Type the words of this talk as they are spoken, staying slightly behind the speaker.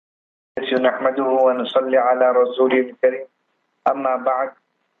نحمده ونصلي على رسوله الكريم أما بعد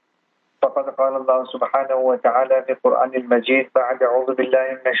فقد قال الله سبحانه وتعالى في القرآن المجيد بعد أعوذ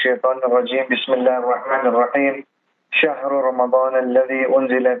بالله من الشيطان الرجيم بسم الله الرحمن الرحيم شهر رمضان الذي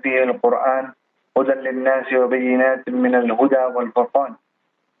أنزل فيه القرآن هدى للناس وبينات من الهدى والفرقان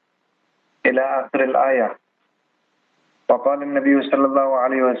إلى آخر الآية. وقال النبي صلى الله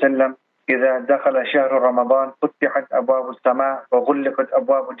عليه وسلم إذا دخل شهر رمضان فتحت أبواب السماء وغلقت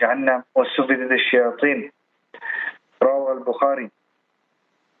أبواب جهنم وسفدت الشياطين. رواه البخاري.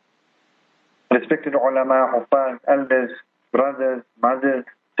 Respected ulama, hufaz, elders, brothers, mothers,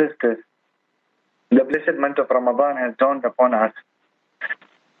 sisters, the blessed month of Ramadan has dawned upon us.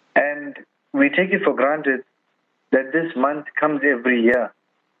 And we take it for granted that this month comes every year.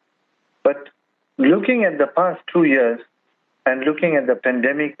 But looking at the past 2 years and looking at the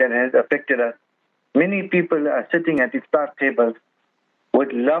pandemic that has affected us, many people are sitting at iftar tables with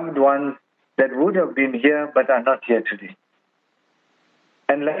loved ones that would have been here but are not here today.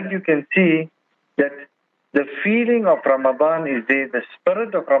 And like you can see, that the feeling of Ramadan is there, the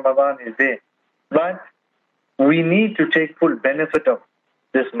spirit of Ramadan is there, but we need to take full benefit of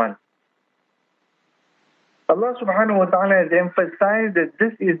this month. Allah subhanahu wa ta'ala has emphasized that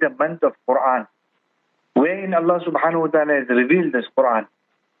this is the month of Qur'an, wherein Allah subhanahu wa ta'ala has revealed this Qur'an.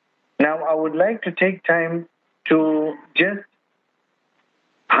 Now I would like to take time to just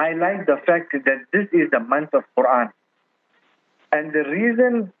highlight the fact that this is the month of Qur'an. And the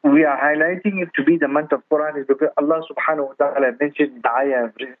reason we are highlighting it to be the month of Qur'an is because Allah subhanahu wa ta'ala mentioned in the ayah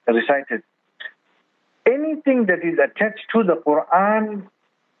recited. Anything that is attached to the Qur'an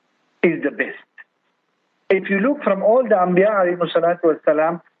is the best. If you look from all the Anbiya alayhi salatu wa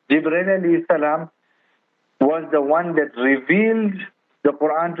salam, Jibreel alayhi salam was the one that revealed the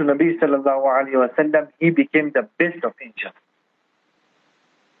Qur'an to Nabi sallallahu alayhi wa sallam. He became the best of angels.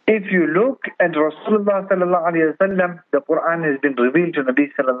 If you look at Rasulullah sallallahu alayhi wa sallam, the Qur'an has been revealed to Nabi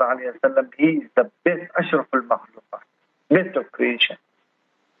sallallahu alayhi wa sallam. He is the best, ashraful makhluqat, best of creation.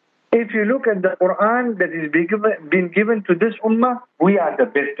 If you look at the Qur'an that is been given to this ummah, we are the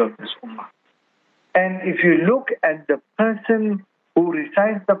best of this ummah. And if you look at the person who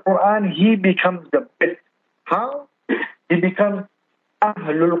recites the Qur'an, he becomes the best. How? He becomes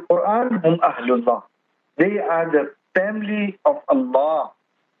Ahlul Qur'an hum Ahlullah. They are the family of Allah.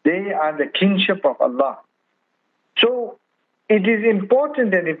 They are the kinship of Allah. So it is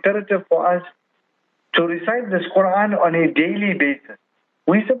important and imperative for us to recite this Qur'an on a daily basis.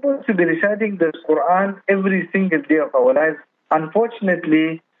 We're supposed to be reciting this Qur'an every single day of our lives.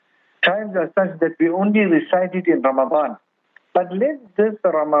 Unfortunately, times are such that we only recite it in Ramadan. But let this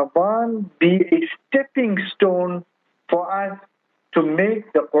Ramadan be a stepping stone for us to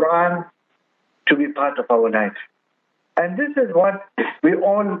make the Qur'an to be part of our life. And this is what we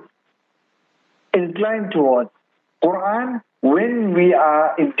all incline towards. Qur'an, when we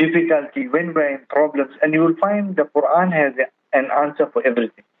are in difficulty, when we are in problems, and you will find the Qur'an has an answer for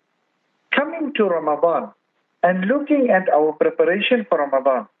everything. Coming to Ramadan and looking at our preparation for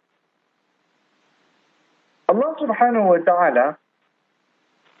Ramadan, Allah subhanahu wa ta'ala,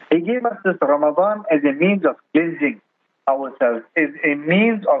 He gave us this Ramadan as a means of cleansing ourselves, as a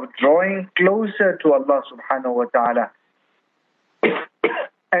means of drawing closer to Allah subhanahu wa ta'ala,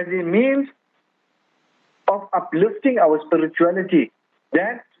 as a means of uplifting our spirituality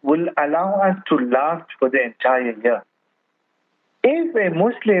that will allow us to last for the entire year. If a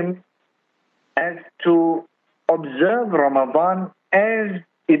Muslim has to observe Ramadan as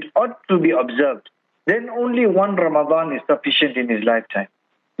it ought to be observed, then only one Ramadan is sufficient in his lifetime.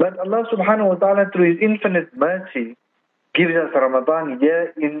 But Allah subhanahu wa ta'ala, through His infinite mercy, gives us Ramadan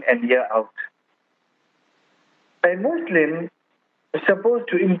year in and year out. A Muslim is supposed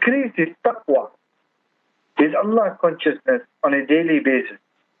to increase his taqwa, his Allah consciousness on a daily basis.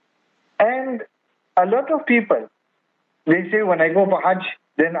 And a lot of people, they say, when I go for Hajj,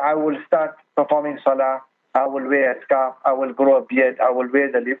 then I will start performing salah, I will wear a scarf, I will grow a beard, I will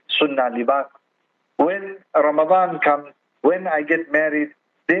wear the sunnah libas. When Ramadan comes, when I get married,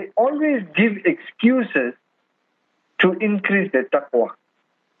 they always give excuses to increase their taqwa.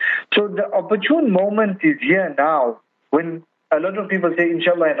 So the opportune moment is here now, when a lot of people say,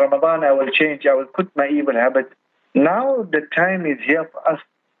 inshallah, in Ramadan I will change, I will quit my evil habits. Now the time is here for us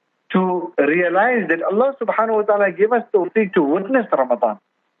to realize that Allah subhanahu wa ta'ala gave us tawfiq to witness Ramadan.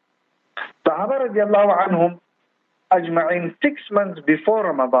 Sahaba radiallahu anhum ajma'in, 6 months before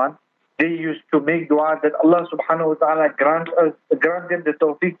Ramadan, they used to make dua that Allah subhanahu wa ta'ala grant them the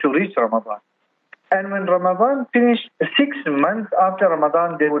tawfiq to reach Ramadan. And when Ramadan finished, 6 months after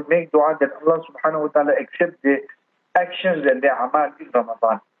Ramadan, they would make dua that Allah subhanahu wa ta'ala accept their actions and their amal in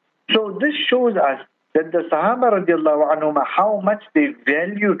Ramadan. So this shows us that the Sahaba radiallahu anhum, how much they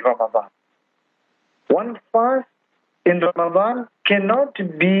valued Ramadan. One fast in Ramadan cannot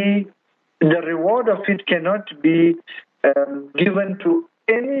be, the reward of it cannot be given to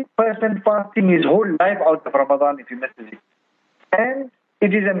any person fasting his whole life out of Ramadan if he misses it. And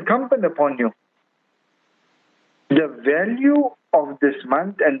it is incumbent upon you. The value of this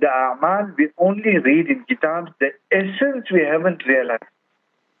month and the a'mal we only read in kitabs, the essence we haven't realized.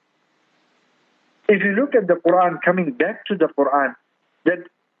 If you look at the Quran, coming back to the Quran, that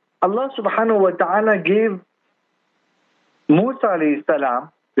Allah subhanahu wa ta'ala gave Musa alayhi salam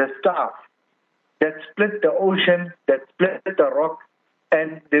the staff that split the ocean, that split the rock,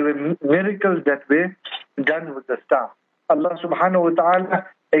 and there were miracles that were done with the staff. Allah subhanahu wa ta'ala,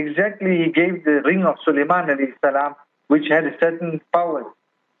 exactly, He gave the ring of Sulaiman alayhi salam, which had a certain power.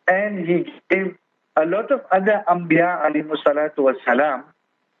 And He gave a lot of other Anbiya alayhi salatu wa salam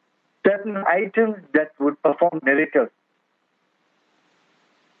certain items that would perform miracles.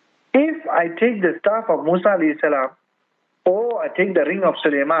 If I take the staff of Musa alayhi salam, or I take the ring of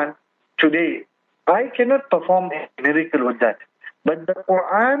Sulaiman today, I cannot perform a miracle with that. But the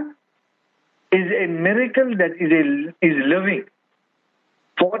Quran is a miracle that is living.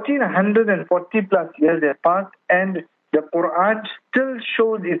 1440 plus years have passed, and the Quran still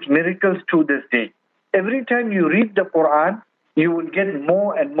shows its miracles to this day. Every time you read the Quran, you will get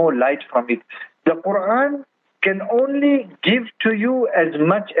more and more light from it. The Quran can only give to you as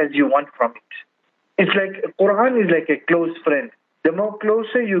much as you want from it. It's like, Quran is like a close friend. The more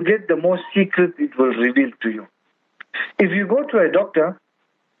closer you get, the more secrets it will reveal to you. If you go to a doctor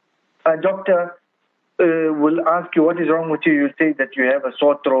will ask you what is wrong with you. You say that you have a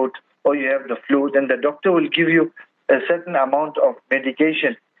sore throat or you have the flu. Then the doctor will give you a certain amount of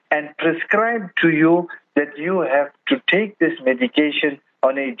medication and prescribe to you that you have to take this medication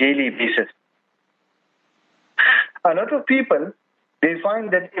on a daily basis. A lot of people, they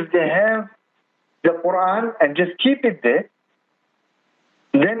find that if they have the Quran and just keep it there,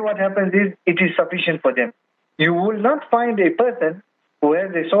 then what happens is it is sufficient for them. You will not find a person who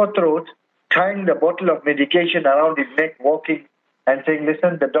has a sore throat tying the bottle of medication around his neck, walking and saying,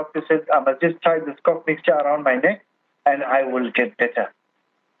 listen, the doctor says I must just tie this cough mixture around my neck and I will get better.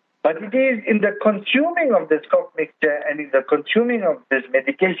 But it is in the consuming of this cough mixture and in the consuming of this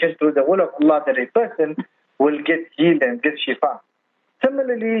medication through the will of Allah that a person will get healed and get shifa.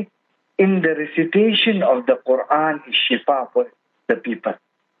 Similarly, in the recitation of the Quran is shifa for the people.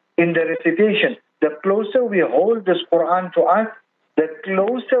 In the recitation, the closer we hold this Quran to us, the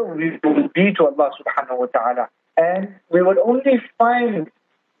closer we will be to Allah subhanahu wa ta'ala. And we will only find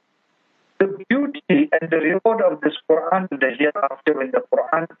the beauty and the reward of this Quran in the hereafter when the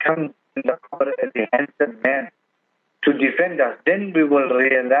Quran comes in the cover as a handsome man to defend us. Then we will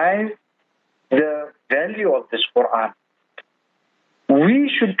realize the value of this Quran. We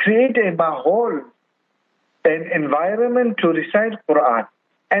should create a mahol, an environment to recite Quran,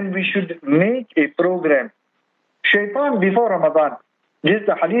 and we should make a program. Shaitan before Ramadan, this is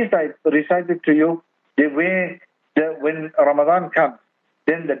the hadith I recited to you, the way when Ramadan comes,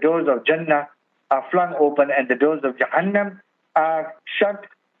 then the doors of Jannah are flung open and the doors of Jahannam are shut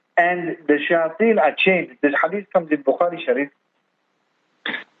and the shayateen are chained. This hadith comes in Bukhari Sharif.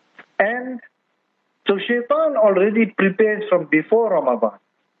 And so Shaitan already prepares from before Ramadan.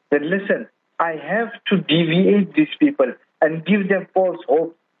 Then listen, I have to deviate these people and give them false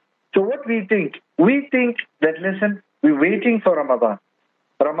hope. So what we think? We think that, listen, we're waiting for Ramadan.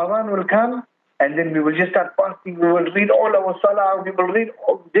 Ramadan will come and then we will just start fasting. We will read all our salah. We will read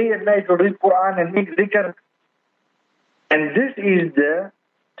all day and night. We'll read Quran and make zikr. And this is the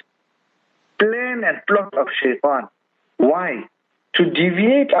plan and plot of Shaitan. Why? To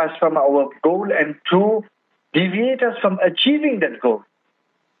deviate us from our goal and to deviate us from achieving that goal.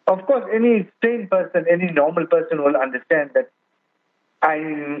 Of course, any sane person, any normal person will understand that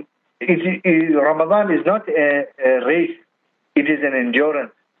Ramadan is not a race, it is an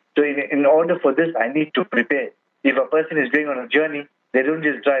endurance. So in order for this, I need to prepare. If a person is going on a journey, they don't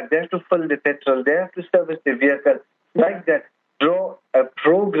just drive, they have to fill the petrol, they have to service the vehicle. Like that, draw a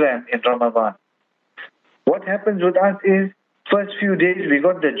program in Ramadan. What happens with us is, first few days we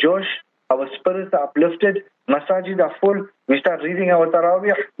got the josh, our spirits are uplifted, masajid are full, we start reading our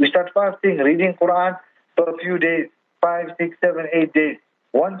tarawih, we start fasting, reading Quran for a few days, 5, 6, 7, 8 days.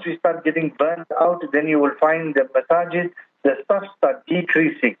 Once we start getting burnt out, then you will find the masajid, the stuff start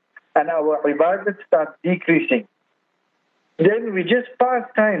decreasing and our ibadat start decreasing. Then we just pass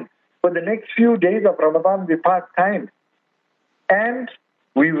time. For the next few days of Ramadan, we pass time. And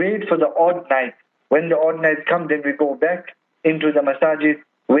we wait for the odd night. When the odd night comes, then we go back into the masajid,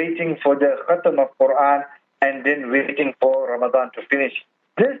 waiting for the khatam of Quran, and then waiting for Ramadan to finish.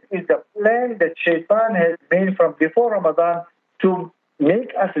 This is the plan that Shaitan has made from before Ramadan to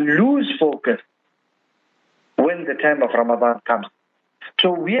make us lose focus when the time of Ramadan comes.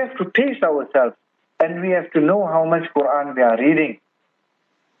 So we have to pace ourselves, and we have to know how much Quran we are reading.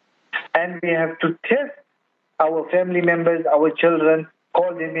 And we have to test our family members, our children,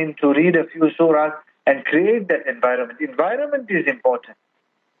 call them in to read a few surahs and create that environment. Environment is important.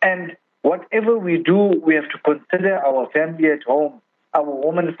 And whatever we do, we have to consider our family at home, our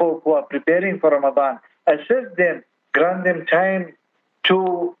women folk who are preparing for Ramadan, assist them, grant them time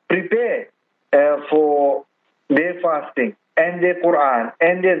to prepare for their fasting and their Quran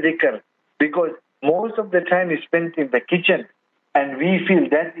and their dhikr, because most of the time is spent in the kitchen, and we feel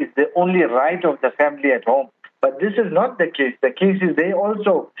that is the only right of the family at home. But this is not the case. The case is they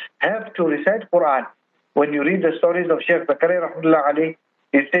also have to recite Quran. When you read the stories of Sheikh Zakaria Rahmatullah Ali,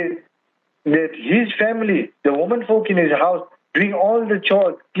 he says that his family, the woman folk in his house, doing all the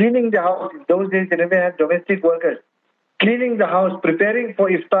chores, cleaning the house. In those days, they never had domestic workers. Cleaning the house, preparing for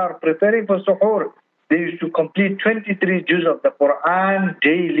iftar, preparing for suhoor. They used to complete 23 juz of the Quran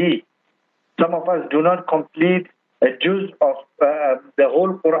daily. Some of us do not complete a juz of the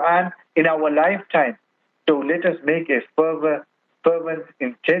whole Quran in our lifetime. So let us make a fervent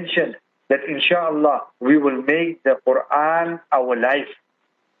intention that inshallah we will make the Quran our life.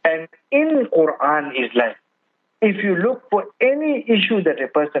 And in Quran is life. If you look for any issue that a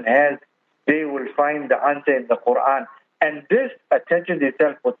person has, they will find the answer in the Quran. And this attaches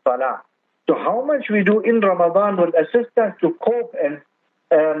itself with salah. So how much we do in Ramadan will assist us to cope and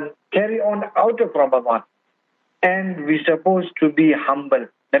carry on out of Ramadan. And we're supposed to be humble.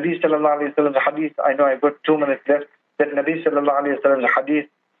 Nabi sallallahu alayhi wa sallam's hadith, I know I've got 2 minutes left, that Nabi sallallahu alayhi wa sallam's hadith,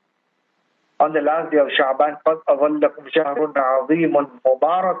 on the last day of Sha'ban, قَدْ أَظَلَّكُمْ شَهْرٌ عَظِيمٌ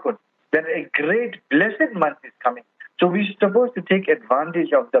مُبَارَكٌ, that a great blessed month is coming. So we're supposed to take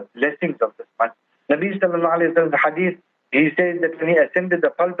advantage of the blessings of this month. Nabi sallallahu alayhi wa sallam's hadith, he says that when he ascended the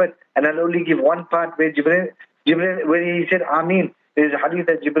pulpit, and I'll only give one part where Jibreel, where he said Ameen. There's a hadith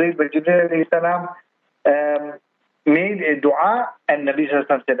that Jibreel alayhi salam made a dua, and Nabi sallallahu alayhi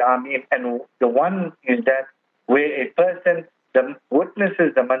wa sallam said Ameen. And the one is that where a person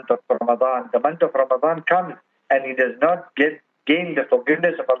witnesses the month of Ramadan. The month of Ramadan comes and he does not gain the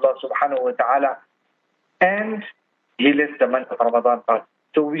forgiveness of Allah subhanahu wa ta'ala, and he lets the month of Ramadan pass.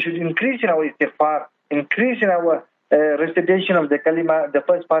 So we should increase in our istighfar, increase in our recitation of the kalima, the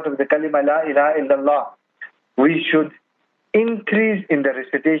first part of the kalima, La ilaha illallah. We should increase in the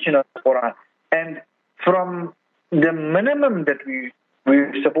recitation of the Quran. And from the minimum that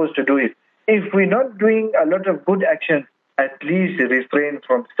we're supposed to do is, if we're not doing a lot of good actions, at least refrain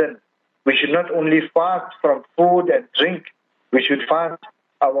from sin. We should not only fast from food and drink, we should fast,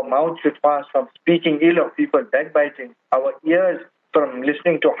 our mouth should fast from speaking ill of people, backbiting, our ears from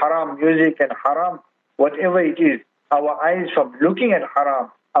listening to haram music and haram, whatever it is, our eyes from looking at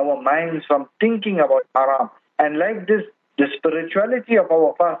haram, our minds from thinking about haram. And like this, the spirituality of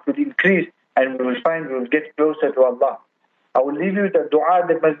our fast will increase, and we will find we will get closer to Allah. I will leave you with a dua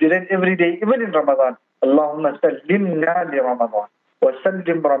that must be read every day, even in Ramadan. Allahumma sallimna li Ramadan, wa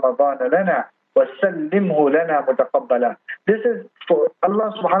sallim Ramadan lana, wa sallimhu lana mutaqabbala. This is for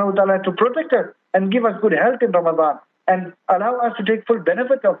Allah subhanahu wa ta'ala to protect us and give us good health in Ramadan and allow us to take full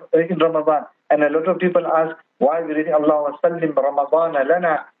benefit of in Ramadan. And a lot of people ask, why we read Allahumma sallim Ramadan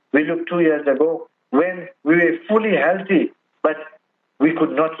lana? We looked 2 years ago when we were fully healthy, but we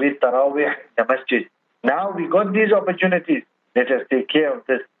could not read Taraweeh in the masjid. Now we got these opportunities. Let us take care of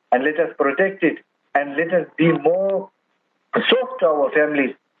this and let us protect it, and let us be more soft to our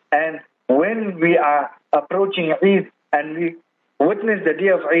families. And when we are approaching Eid and we witness the day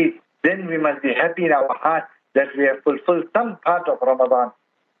of Eid, then we must be happy in our heart that we have fulfilled some part of Ramadan.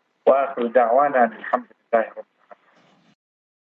 Wa akhiru da'wana alhamdulillah.